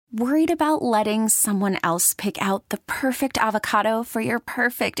Worried about letting someone else pick out the perfect avocado for your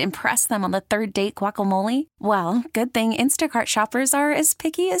perfect impress them on the third date guacamole? Well, good thing Instacart shoppers are as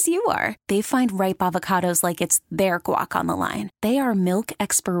picky as you are. They find ripe avocados like it's their guac on the line. They are milk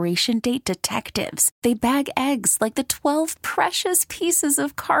expiration date detectives. They bag eggs like the 12 precious pieces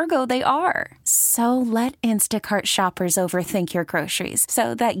of cargo they are. So let Instacart shoppers overthink your groceries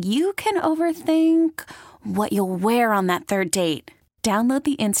so that you can overthink what you'll wear on that third date. Download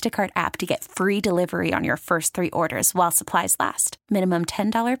the Instacart app to get free delivery on your first 3 orders while supplies last. Minimum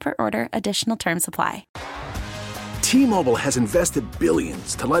 $10 per order. Additional terms apply. T-Mobile has invested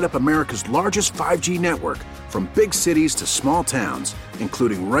billions to light up America's largest 5G network, from big cities to small towns,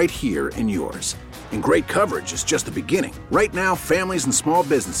 including right here in yours. And great coverage is just the beginning. Right now, families and small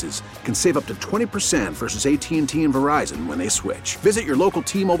businesses can save up to 20% versus AT&T and Verizon when they switch. Visit your local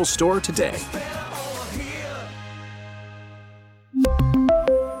T-Mobile store today.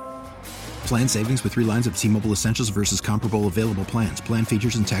 Plan savings with 3 lines of T-Mobile Essentials versus comparable available plans. Plan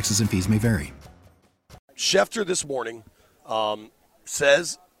features and taxes and fees may vary. Schefter this morning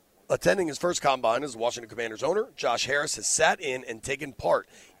says attending his first combine as Washington Commanders owner, Josh Harris has sat in and taken part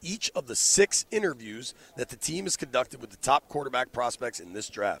each of the 6 interviews that the team has conducted with the top quarterback prospects in this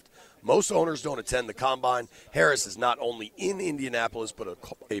draft. Most owners don't attend the combine. Harris is not only in Indianapolis, but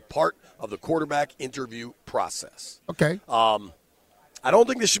a part of the quarterback interview process. Okay. I don't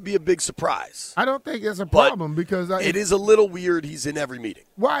think this should be a big surprise. I don't think it's a problem because it is a little weird he's in every meeting.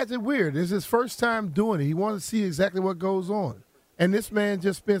 Why is it weird? It's his first time doing it. He wants to see exactly what goes on. And this man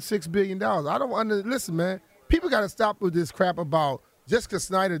just spent $6 billion. I don't listen, man. People got to stop with this crap about just because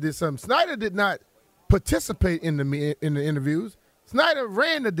Snyder did something. Snyder did not participate in the interviews. Snyder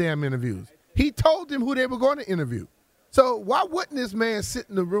ran the damn interviews. He told them who they were going to interview. So why wouldn't this man sit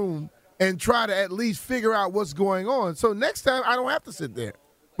in the room and try to at least figure out what's going on? So next time, I don't have to sit there.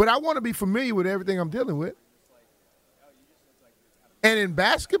 But I want to be familiar with everything I'm dealing with. And in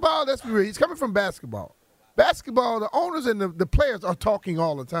basketball, let's be real, he's coming from basketball. Basketball, the owners and the players are talking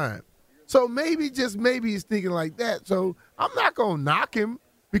all the time. So maybe, just maybe he's thinking like that. So I'm not going to knock him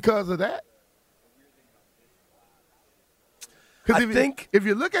because of that. Because if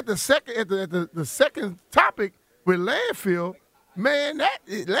you look at the second topic with landfill, man, that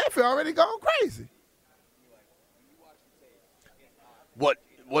landfill already gone crazy. What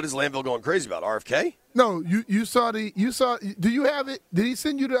is landfill going crazy about? RFK? No, you saw. Do you have it? Did he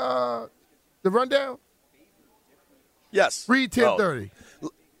send you the rundown? Yes. Read 1030. Oh.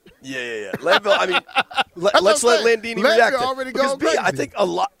 Yeah. Landfill. I mean, let's let Landini react. Already because crazy. I think a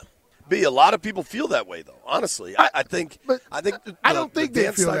lot of people feel that way, though. Honestly, I think I don't think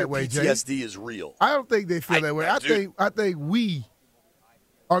they feel that way. PTSD Jay. is real. I don't think they feel that way. I think we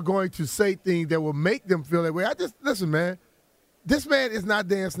are going to say things that will make them feel that way. Listen, man. This man is not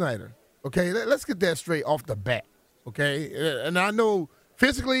Dan Snyder. Okay, let's get that straight off the bat. Okay, and I know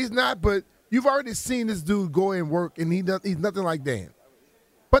physically he's not, but you've already seen this dude go and work, and he's nothing like Dan.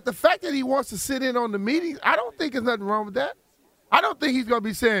 But the fact that he wants to sit in on the meetings, I don't think there's nothing wrong with that. I don't think he's going to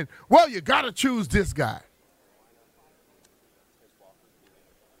be saying, well, you got to choose this guy.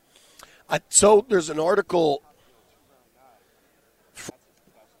 So there's an article.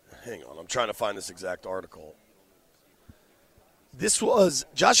 Hang on, I'm trying to find this exact article. This was,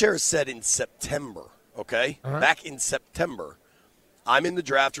 Josh Harris said in September, okay? Uh-huh. Back in September, I'm in the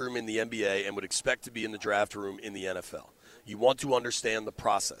draft room in the NBA and would expect to be in the draft room in the NFL. You want to understand the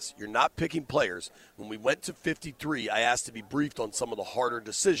process. You're not picking players. When we went to 53, I asked to be briefed on some of the harder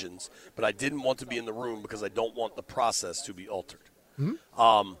decisions, but I didn't want to be in the room because I don't want the process to be altered.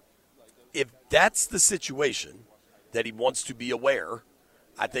 Mm-hmm. If that's the situation that he wants to be aware,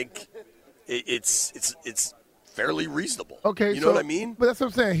 I think it's fairly reasonable. Okay, you know what I mean? But that's what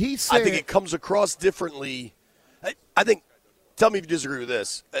I'm saying. He said, I think it comes across differently. I think, tell me if you disagree with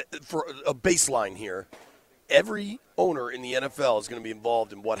this, for a baseline here, every owner in the NFL is going to be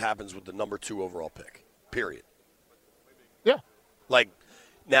involved in what happens with the number 2 overall pick, period. Yeah. Like,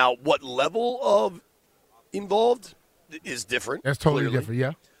 now, what level of involved is different. That's totally clearly. different,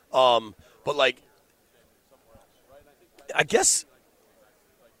 yeah. But, like, I guess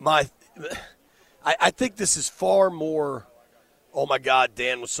I think this is far more, oh, my God,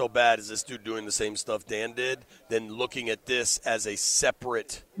 Dan was so bad. Is this dude doing the same stuff Dan did? Than looking at this as a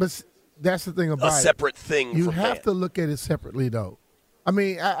separate – But that's the thing about it. A separate thing You from have Dan. to look at it separately, though. I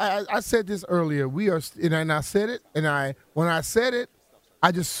mean, I said this earlier. And I said it, and when I said it,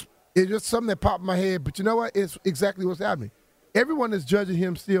 it's just something that popped in my head. But you know what? It's exactly what's happening. Everyone is judging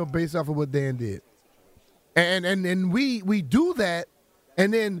him still based off of what Dan did. And we do that,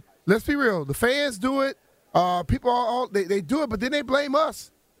 and then let's be real. The fans do it. People they do it, but then they blame us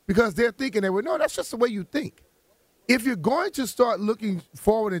because they're thinking that way. No, that's just the way you think. If you're going to start looking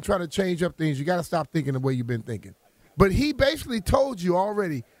forward and trying to change up things, you got to stop thinking the way you've been thinking. But he basically told you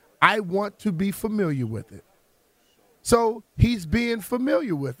already, I want to be familiar with it. So he's being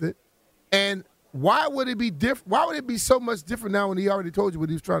familiar with it. And why would it be different? Why would it be so much different now when he already told you what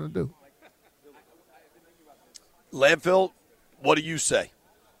he was trying to do? Landfill, what do you say?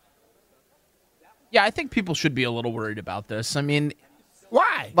 Yeah, I think people should be a little worried about this. I mean,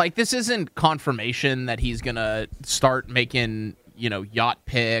 why? Like, this isn't confirmation that he's going to start making, yacht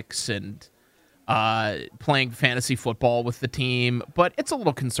picks and playing fantasy football with the team, but it's a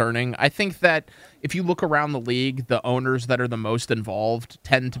little concerning. I think that if you look around the league, the owners that are the most involved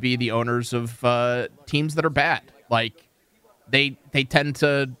tend to be the owners of teams that are bad. Like, they tend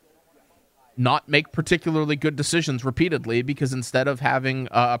to not make particularly good decisions repeatedly because instead of having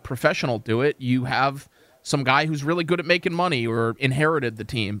a professional do it, you have some guy who's really good at making money or inherited the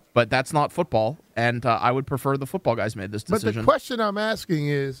team. But that's not football, and I would prefer the football guys made this decision. But the question I'm asking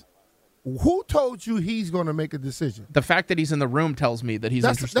is, who told you he's going to make a decision? The fact that he's in the room tells me that he's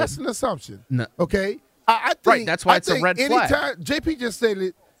interested. That's an assumption. No. Okay? I think, right, that's why it's a red flag. JP just said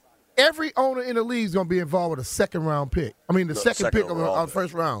it, every owner in the league is going to be involved with a second-round pick. I mean, the second pick of the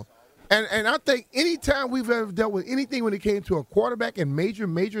first round. And I think anytime we've ever dealt with anything when it came to a quarterback and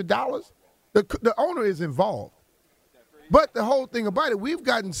major dollars, the owner is involved. But the whole thing about it, we've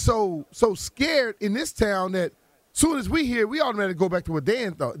gotten so scared in this town that as soon as we hear, we automatically go back to what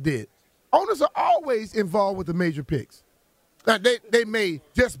Dan did. Owners are always involved with the major picks. Now, they may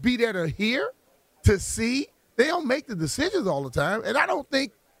just be there to hear, to see. They don't make the decisions all the time. And I don't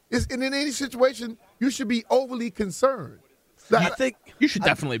think in any situation you should be overly concerned. I think you should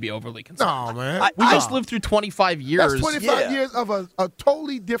definitely be overly concerned. No, man. We just lived through 25 years. That's 25 years of a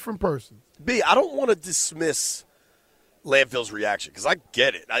totally different person. B, I don't want to dismiss Landfill's reaction because I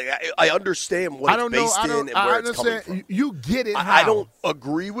get it. I understand what it's based in and where it's coming from. You get it. I don't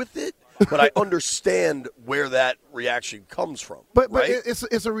agree with it, but I understand where that reaction comes from. But right?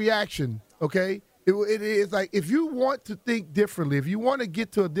 it's a reaction, okay? It is like if you want to think differently, if you want to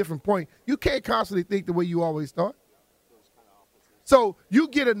get to a different point, you can't constantly think the way you always thought. So you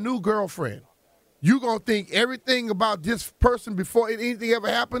get a new girlfriend. You're going to think everything about this person before anything ever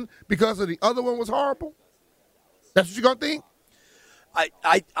happened because of the other one was horrible? That's what you're going to think?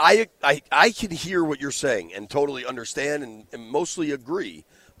 I can hear what you're saying and totally understand and mostly agree.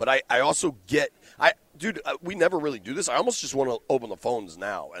 But I also get we never really do this. I almost just want to open the phones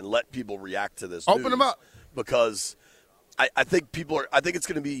now and let people react to this. Open them up. Because I think it's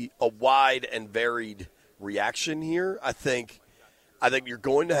going to be a wide and varied reaction here. I think you're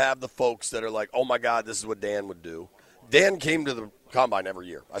going to have the folks that are like, oh, my God, this is what Dan would do. Dan came to the Combine every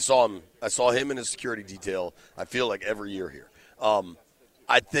year. I saw him in his security detail, I feel like, every year here.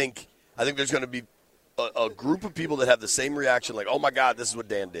 I think there's going to be a group of people that have the same reaction, like, oh, my God, this is what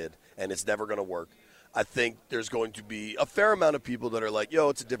Dan did, and it's never going to work. I think there's going to be a fair amount of people that are like, yo,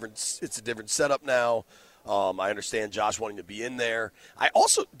 it's a different setup now. I understand Josh wanting to be in there. I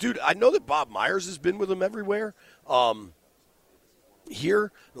know that Bob Myers has been with him everywhere.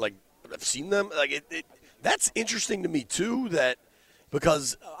 Here, like, I've seen them. Like, that's interesting to me too.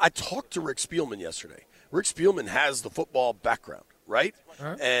 Because I talked to Rick Spielman yesterday. Rick Spielman has the football background, right?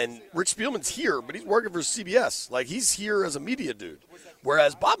 Uh-huh. And Rick Spielman's here, but he's working for CBS. Like, he's here as a media dude.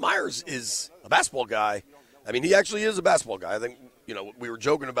 Whereas Bob Myers is a basketball guy. I mean, he actually is a basketball guy. I think, we were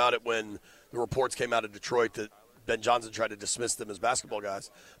joking about it when the reports came out of Detroit that Ben Johnson tried to dismiss them as basketball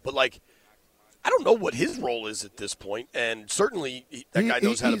guys. But, like, I don't know what his role is at this point, and certainly that guy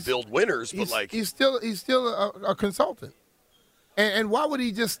knows how to build winners. But he's still a consultant, and why would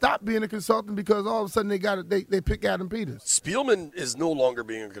he just stop being a consultant because all of a sudden they pick Adam Peters? Spielman is no longer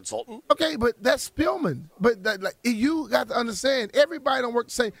being a consultant. Okay, but that's Spielman. But you got to understand, everybody don't work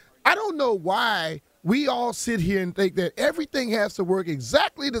the same. I don't know why we all sit here and think that everything has to work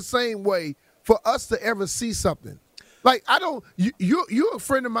exactly the same way for us to ever see something. Like, you're a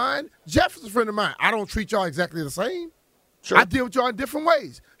friend of mine. Jeff is a friend of mine. I don't treat y'all exactly the same. Sure. I deal with y'all in different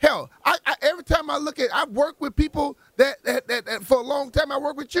ways. Hell, every time I work with people that for a long time I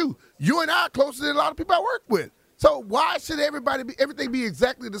work with you. You and I are closer than a lot of people I work with. So why should everything be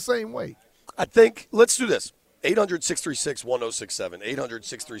exactly the same way? I think, let's do this.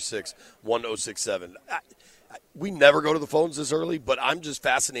 800-636-1067. 800-636-1067. We never go to the phones this early, but I'm just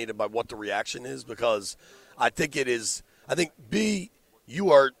fascinated by what the reaction is because I think B,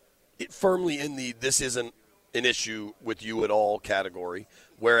 you are firmly in the this isn't an issue with you at all category,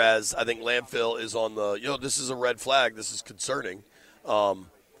 whereas I think Landfill is on the, this is a red flag, this is concerning.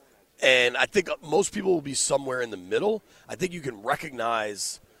 And I think most people will be somewhere in the middle. I think you can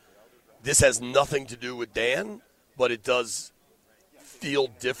recognize this has nothing to do with Dan, but it does feel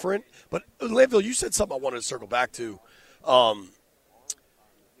different. But Landville, you said something I wanted to circle back to,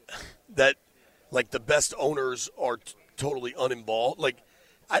 that like the best owners are totally uninvolved. Like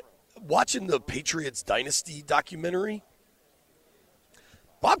watching the Patriots Dynasty documentary,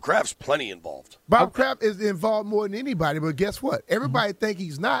 Bob Kraft's plenty involved. Bob Kraft is involved more than anybody, but guess what? Everybody think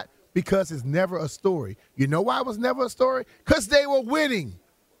he's not because it's never a story. You know why it was never a story? Because they were winning.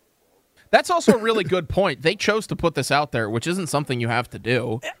 That's also a really good point. They chose to put this out there, which isn't something you have to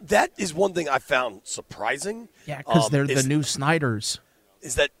do. That is one thing I found surprising. Yeah, because they're the new Snyders.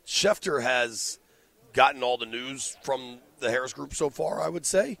 Is that Schefter has gotten all the news from the Harris Group so far, I would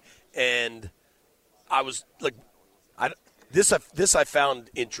say. And I was like, this I found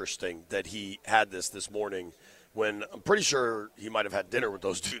interesting that he had this morning when I'm pretty sure he might have had dinner with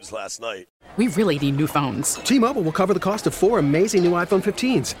those dudes last night. We really need new phones. T-Mobile will cover the cost of 4 amazing new iPhone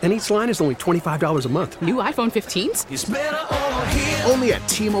 15s, and each line is only $25 a month. New iPhone 15s? It's better over here. Only at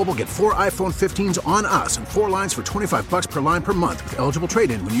T-Mobile, get 4 iPhone 15s on us and 4 lines for $25 per line per month with eligible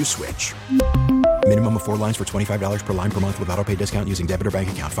trade-in when you switch. Minimum of 4 lines for $25 per line per month with autopay discount using debit or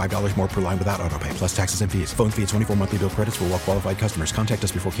bank account. $5 more per line without autopay, plus taxes and fees. Phone fee at 24 monthly bill credits for well-qualified customers. Contact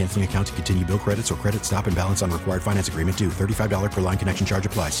us before canceling account to continue bill credits or credit stop and balance on required finance agreement due. $35 per line connection charge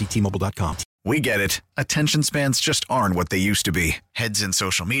applies. See T-Mobile.com. We get it. Attention spans just aren't what they used to be. Heads in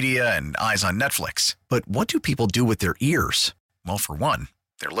social media and eyes on Netflix. But what do people do with their ears? Well, for one,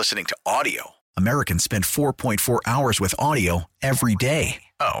 they're listening to audio. Americans spend 4.4 hours with audio every day.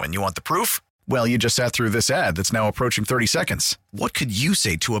 Oh, and you want the proof? Well, you just sat through this ad that's now approaching 30 seconds. What could you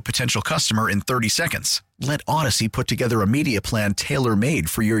say to a potential customer in 30 seconds? Let Odyssey put together a media plan tailor-made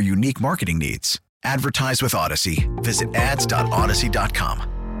for your unique marketing needs. Advertise with Odyssey. Visit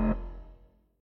ads.odyssey.com.